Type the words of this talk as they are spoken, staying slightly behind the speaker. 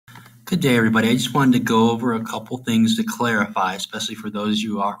Good day, everybody. I just wanted to go over a couple things to clarify, especially for those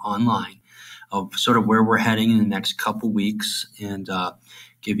who are online, of sort of where we're heading in the next couple weeks and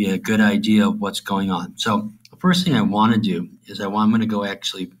give you a good idea of what's going on. So the first thing I want to do is I'm going to go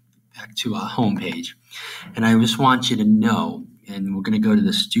actually back to a home page, and I just want you to know, and we're going to go to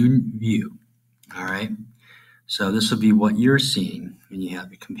the student view. All right. So this will be what you're seeing when you have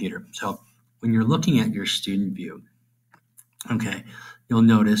your computer. So when you're looking at your student view, okay, you'll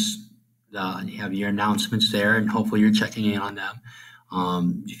notice you have your announcements there, and hopefully you're checking in on them.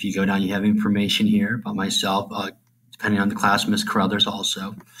 If you go down, you have information here about myself, depending on the class, Ms. Carruthers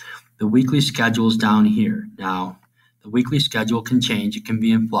also. The weekly schedule is down here. Now, the weekly schedule can change. It can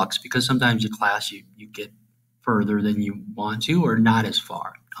be in flux because sometimes your class, you get further than you want to or not as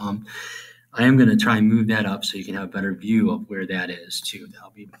far. I am going to try and move that up so you can have a better view of where that is too.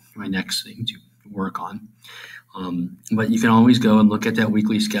 That'll be my next thing to work on. But you can always go and look at that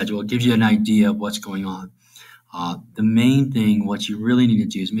weekly schedule. It gives you an idea of what's going on. The main thing, what you really need to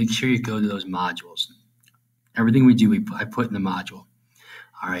do is make sure you go to those modules. Everything we do, I put in the module.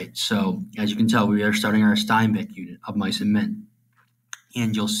 All right, so as you can tell, we are starting our Steinbeck unit of Mice and Men.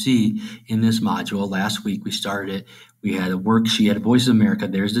 And you'll see in this module, last week we started it, we had a worksheet at Voices of America.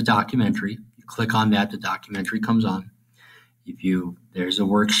 There's the documentary. You click on that, the documentary comes on. There's a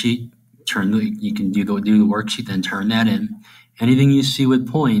worksheet. You can do the worksheet, then turn that in. Anything you see with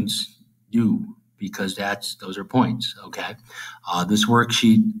points, do, because those are points. Okay. This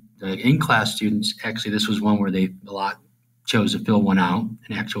worksheet, the in-class students, actually, this was one where a lot chose to fill one out,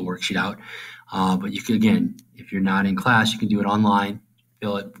 an actual worksheet out. But you can, again, if you're not in class, you can do it online,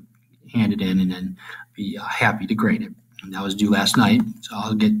 fill it, hand it in, and then be happy to grade it. And that was due last night, so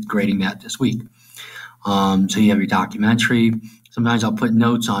I'll get grading that this week. So you have your documentary. Sometimes I'll put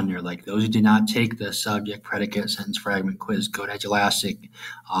notes on there, like those who did not take the subject, predicate, sentence fragment quiz, go to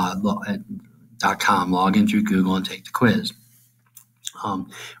Edulastic.com, log in through Google, and take the quiz.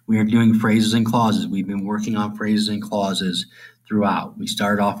 We are doing phrases and clauses. We've been working on phrases and clauses throughout. We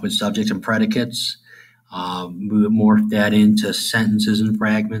started off with subjects and predicates, morphed that into sentences and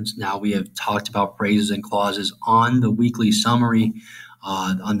fragments. Now we have talked about phrases and clauses on the weekly summary.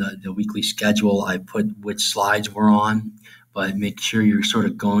 On the weekly schedule, I put which slides we're on, but make sure you're sort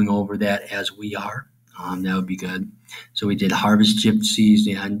of going over that as we are. That would be good. So we did Harvest Gypsies,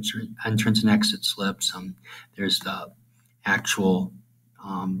 the entrance and exit slips. There's the actual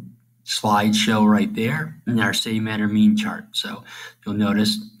slideshow right there, and our same matter mean chart. So you'll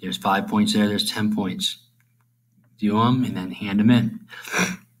notice there's 5 points there, there's 10 points. Do them and then hand them in.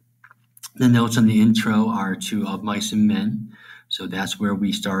 The notes on the intro are of Mice and Men. So that's where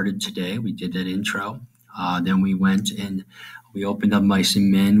we started today. We did that intro. Then we went and we opened up Mice and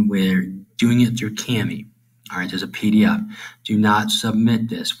Men. We're doing it through Kami. All right, there's a PDF. Do not submit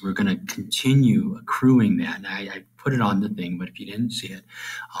this. We're going to continue accruing that. And I put it on the thing, but if you didn't see it,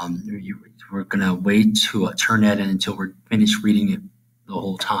 we're going to wait to turn that in until we're finished reading it the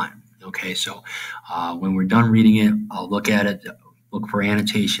whole time. Okay, so when we're done reading it, I'll look at it, look for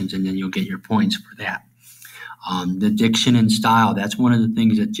annotations, and then you'll get your points for that. The diction and style, that's one of the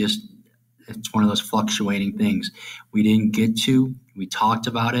things that it's one of those fluctuating things we didn't get to. We talked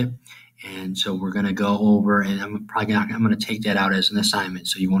about it, and so we're going to go over, and I'm going to take that out as an assignment,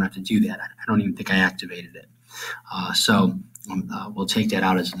 so you won't have to do that. I don't even think I activated it. So we'll take that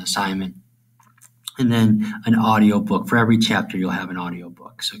out as an assignment. And then an audio book. For every chapter, you'll have an audio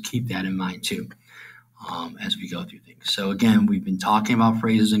book, so keep that in mind too as we go through things. So again, we've been talking about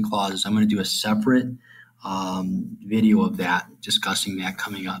phrases and clauses. I'm going to do a separate video of that, discussing that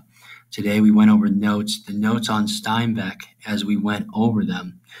coming up. Today we went over notes. The notes on Steinbeck, as we went over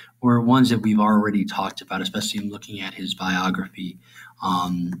them, were ones that we've already talked about, especially in looking at his biography.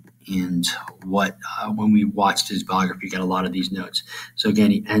 And when we watched his biography, got a lot of these notes. So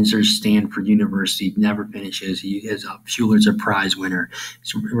again, he enters Stanford University, never finishes. He is a Pulitzer Prize winner.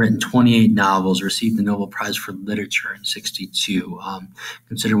 He's written 28 novels, received the Nobel Prize for Literature in 1962.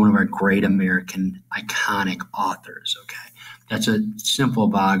 Considered one of our great American iconic authors. Okay, that's a simple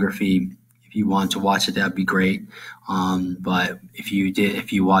biography. If you want to watch it, that'd be great. But if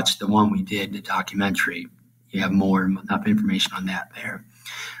you watch the one we did, the documentary, you have enough information on that there.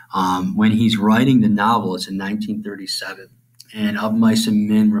 When he's writing the novel, it's in 1937, and Of Mice and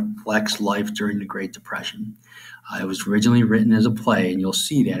Men reflects life during the Great Depression. It was originally written as a play, and you'll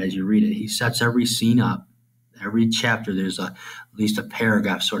see that as you read it. He sets every scene up. Every chapter, there's at least a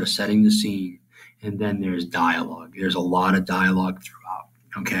paragraph sort of setting the scene, and then there's dialogue. There's a lot of dialogue throughout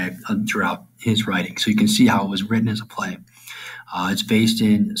his writing. So you can see how it was written as a play. It's based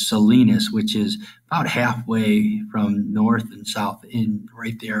in Salinas, which is about halfway from north and south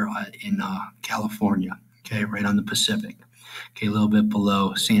right there in California, okay, right on the Pacific, okay, a little bit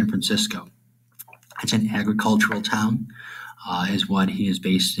below San Francisco. It's an agricultural town, is what he is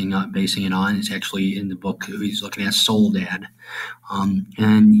basing it on. It's actually in the book he's looking at, Soledad.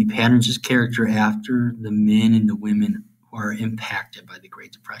 And he patterns his character after the men and the women who are impacted by the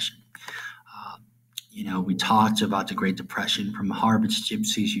Great Depression. We talked about the Great Depression. From Harvard's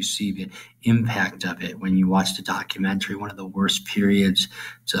Gypsies, you see the impact of it when you watch the documentary, one of the worst periods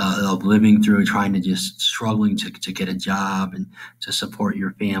of living through, trying to just struggling to get a job and to support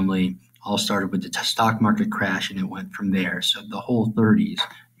your family. All started with the stock market crash, and it went from there. So the whole 30s,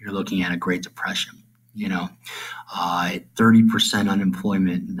 you're looking at a Great Depression. 30%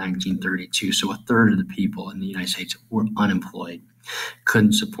 unemployment in 1932. So a third of the people in the United States were unemployed,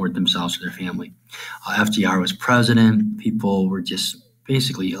 couldn't support themselves or their family. FDR was president. People were just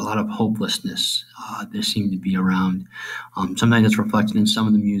basically a lot of hopelessness. There seemed to be around. Sometimes it's reflected in some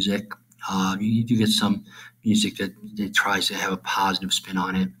of the music. You do get some music that tries to have a positive spin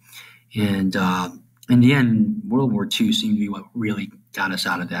on it. And in the end, World War II seemed to be what really got us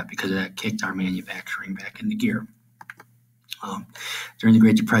out of that, because that kicked our manufacturing back into gear. During the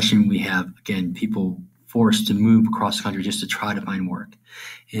Great Depression, we have, again, people forced to move across the country just to try to find work.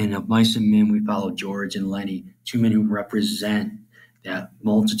 And of Mice and Men, we follow George and Lenny, two men who represent that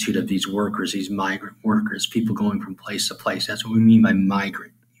multitude of these workers, these migrant workers, people going from place to place. That's what we mean by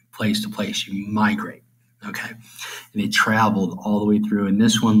migrant. Place to place, you migrate. Okay, and they traveled all the way through, and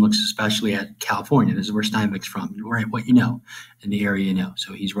this one looks especially at California. This is where Steinbeck's from. You write what you know in the area you know.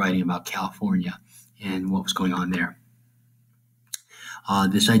 So he's writing about California and what was going on there.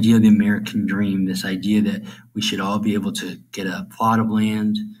 This idea of the American dream, this idea that we should all be able to get a plot of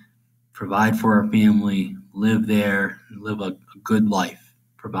land, provide for our family, live there, live a good life,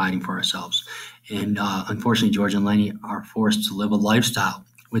 providing for ourselves. And unfortunately, George and Lenny are forced to live a lifestyle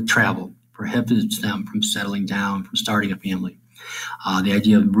with travel, prohibits them from settling down, from starting a family. The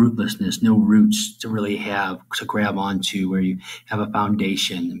idea of rootlessness, no roots to really have to grab onto, where you have a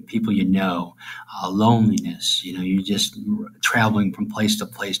foundation and people loneliness, you just traveling from place to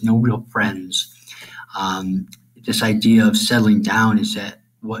place, no real friends. This idea of settling down is that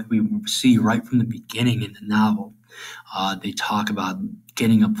what we see right from the beginning in the novel. They talk about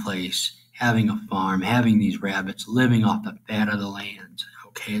getting a place, having a farm, having these rabbits, living off the fat of the land.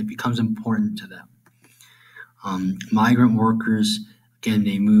 Okay, it becomes important to them. Migrant workers, again,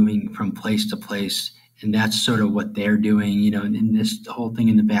 they moving from place to place, and that's sort of what they're doing, and this whole thing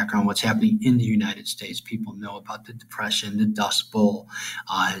in the background, what's happening in the United States. People know about the Depression, the Dust Bowl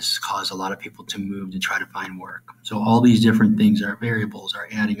has caused a lot of people to move to try to find work. So all these different things, variables are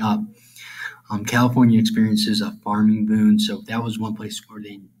adding up. California experiences a farming boom, so that was one place where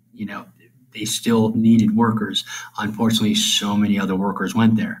they still needed workers. Unfortunately, so many other workers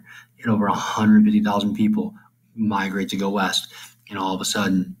went there. Over 150,000 people migrate to go west, and all of a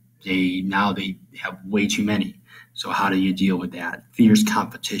sudden they have way too many. So how do you deal with that? Fierce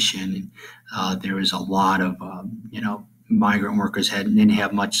competition. There was a lot of migrant workers didn't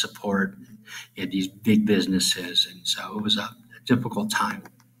have much support. You had these big businesses, and so it was a difficult time.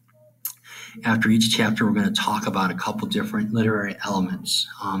 After each chapter, we're going to talk about a couple different literary elements.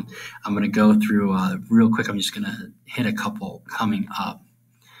 I'm going to go through real quick. I'm just going to hit a couple coming up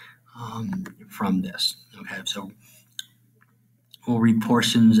from this. Okay, so we'll read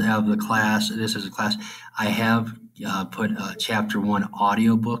portions of the class. This is a class. I have put a chapter 1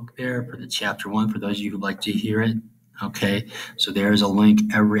 audiobook there for the chapter 1 for those of you who'd like to hear it. Okay, so there's a link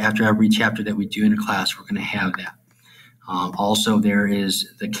after every chapter that we do in a class. We're going to have that. Also, there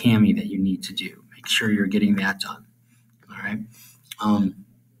is the CAMI that you need to do. Make sure you're getting that done. All right.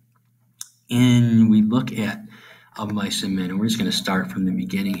 And we look at Of Mice and Men, and we're just going to start from the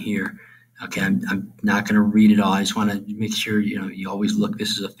beginning here. Okay, I'm not going to read it all. I just want to make sure you always look.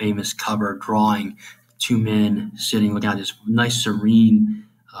 This is a famous cover drawing, two men sitting looking at this nice serene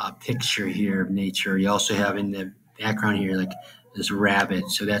picture here of nature. You also have in the background here like this rabbit,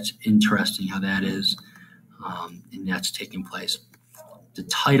 so that's interesting how that is. And that's taking place. The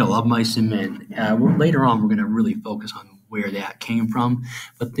title, Of Mice and Men, later on we're going to really focus on where that came from.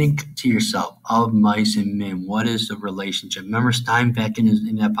 But think to yourself, of mice and men, what is the relationship? Remember Steinbeck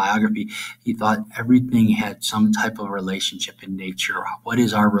in that biography, he thought everything had some type of relationship in nature. What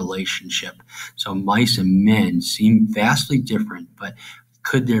is our relationship? So mice and men seem vastly different, but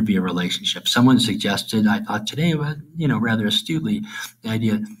could there be a relationship? Someone suggested, I thought today, rather astutely, the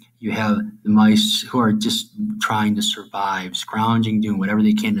idea, you have the mice who are just trying to survive, scrounging, doing whatever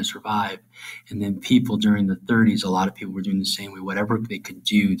they can to survive. And then people during the 30s, a lot of people were doing the same way, whatever they could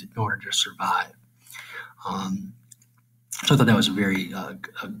do in order to survive. So I thought that was a very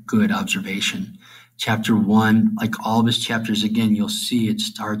a good observation. Chapter 1, like all of his chapters, again, you'll see it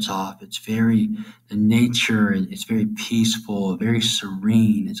starts off, it's very, the nature, it's very peaceful, very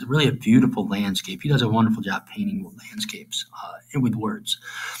serene. It's really a beautiful landscape. He does a wonderful job painting landscapes and with words.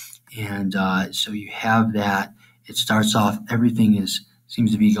 And so you have that. It starts off, everything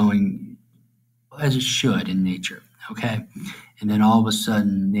seems to be going as it should in nature, okay? And then all of a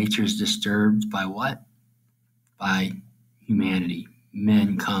sudden, nature is disturbed by what? By humanity.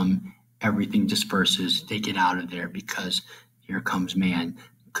 Men come, everything disperses, they get out of there because here comes man.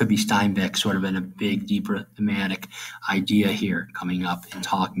 Could be Steinbeck sort of in a big, deeper thematic idea here coming up and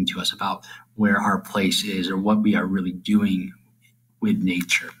talking to us about where our place is or what we are really doing with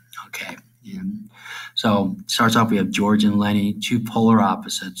nature. Okay. And so it starts off, we have George and Lenny, two polar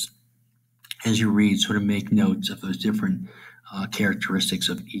opposites. As you read, sort of make notes of those different characteristics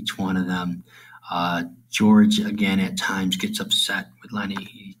of each one of them. George, again, at times gets upset with Lenny.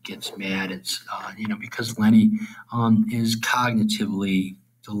 He gets mad. It's, because Lenny is cognitively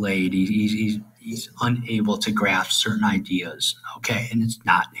delayed. He's unable to grasp certain ideas, okay? And it's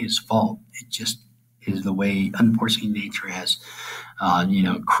not his fault. It just is the way, unfortunately, nature has,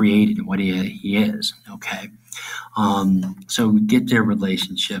 created what he is, okay? So we get their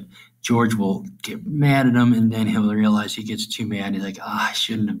relationship. George will get mad at him, and then he'll realize he gets too mad. He's like, I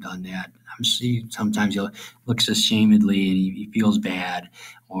shouldn't have done that. Sometimes he looks ashamedly and he feels bad,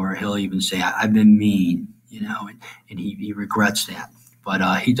 or he'll even say, I've been mean, and he regrets that.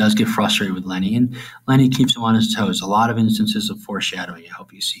 But he does get frustrated with Lenny, and Lenny keeps him on his toes. A lot of instances of foreshadowing, I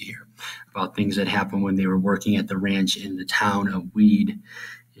hope you see here, about things that happened when they were working at the ranch in the town of Weed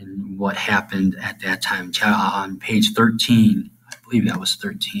and what happened at that time. On page 13, I believe that was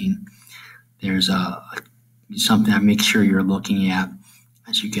 13, there's something I make sure you're looking at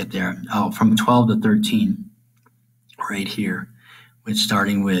as you get there. From 12 to 13, right here,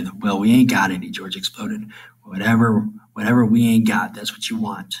 starting with, well, we ain't got any, George exploded. Whatever we ain't got, that's what you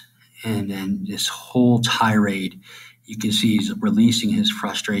want. And then this whole tirade, you can see he's releasing his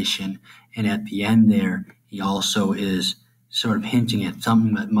frustration. And at the end there, he also is sort of hinting at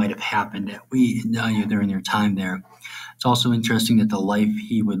something that might have happened during their time there. It's also interesting that the life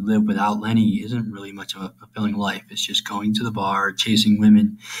he would live without Lenny isn't really much of a fulfilling life. It's just going to the bar, chasing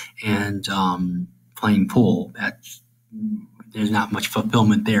women, and playing pool. There's not much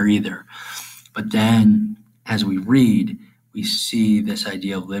fulfillment there either. But then, as we read, we see this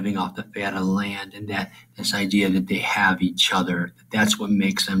idea of living off the fat of the land, and that this idea that they have each other, that's what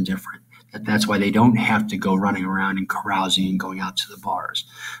makes them different. That's why they don't have to go running around and carousing and going out to the bars.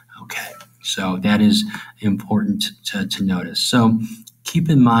 Okay, so that is important to notice. So keep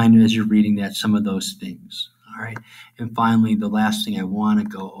in mind as you're reading that some of those things. All right, and finally, the last thing I want to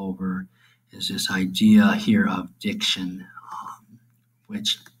go over is this idea here of diction,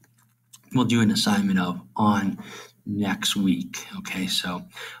 which we'll do an assignment of on next week. Okay, so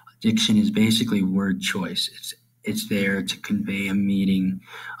diction is basically word choice. It's there to convey a meaning,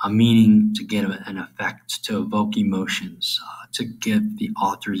 to get an effect, to evoke emotions, to give the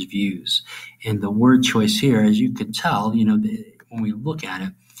author's views. And the word choice here, as you could tell, when we look at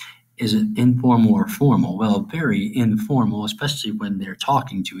it, is it informal or formal? Well, very informal, especially when they're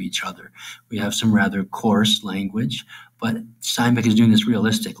talking to each other. We have some rather coarse language, but Steinbeck is doing this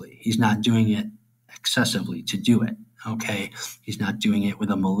realistically. He's not doing it excessively to do it, okay? He's not doing it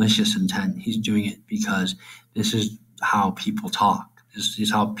with a malicious intent. He's doing it because this is how people talk. This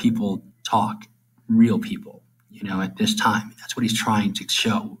is how people talk, real people, at this time. That's what he's trying to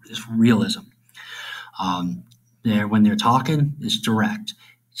show, this realism. When they're talking, it's direct.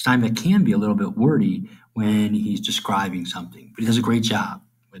 Steinbeck can be a little bit wordy when he's describing something, but he does a great job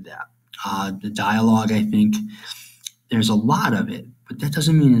with that. The dialogue, I think, there's a lot of it, but that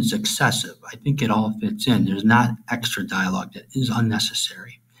doesn't mean it's excessive. I think it all fits in. There's not extra dialogue that is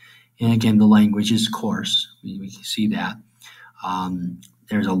unnecessary. And again, the language is coarse. We can see that.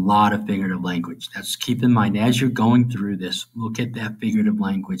 There's a lot of figurative language. That's keep in mind as you're going through this, look at that figurative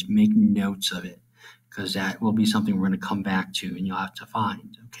language, make notes of it, because that will be something we're going to come back to and you'll have to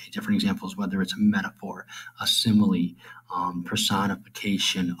find. Okay, different examples, whether it's a metaphor, a simile,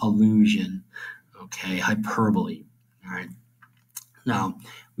 personification, allusion, okay, hyperbole. All right. Now,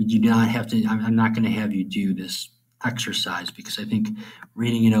 we do not have to, I'm not going to have you do this exercise because I think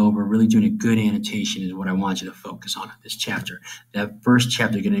reading it over, really doing a good annotation is what I want you to focus on this chapter. That first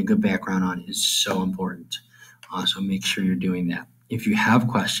chapter, getting a good background on is so important. So make sure you're doing that. If you have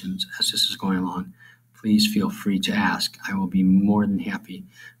questions as this is going along, please feel free to ask. I will be more than happy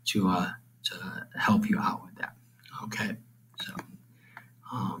to help you out with that. Okay, so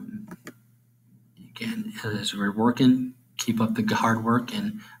again, as we're working, keep up the hard work,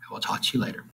 and I will talk to you later.